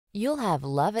You'll have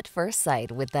love at first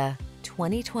sight with the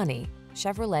 2020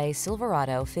 Chevrolet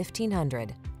Silverado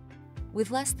 1500. With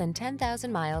less than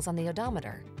 10,000 miles on the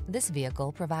odometer, this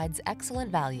vehicle provides excellent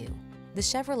value. The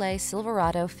Chevrolet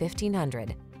Silverado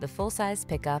 1500, the full-size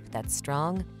pickup that's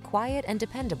strong, quiet, and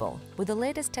dependable with the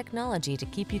latest technology to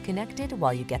keep you connected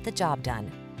while you get the job done.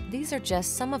 These are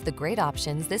just some of the great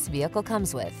options this vehicle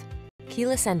comes with: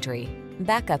 keyless entry,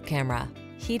 backup camera,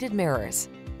 heated mirrors,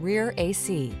 rear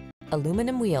AC,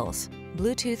 aluminum wheels,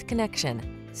 Bluetooth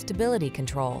connection, stability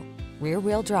control,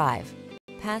 rear-wheel drive,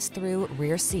 pass-through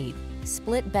rear seat,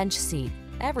 split bench seat.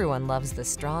 Everyone loves the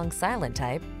strong, silent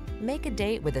type. Make a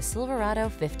date with a Silverado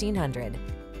 1500.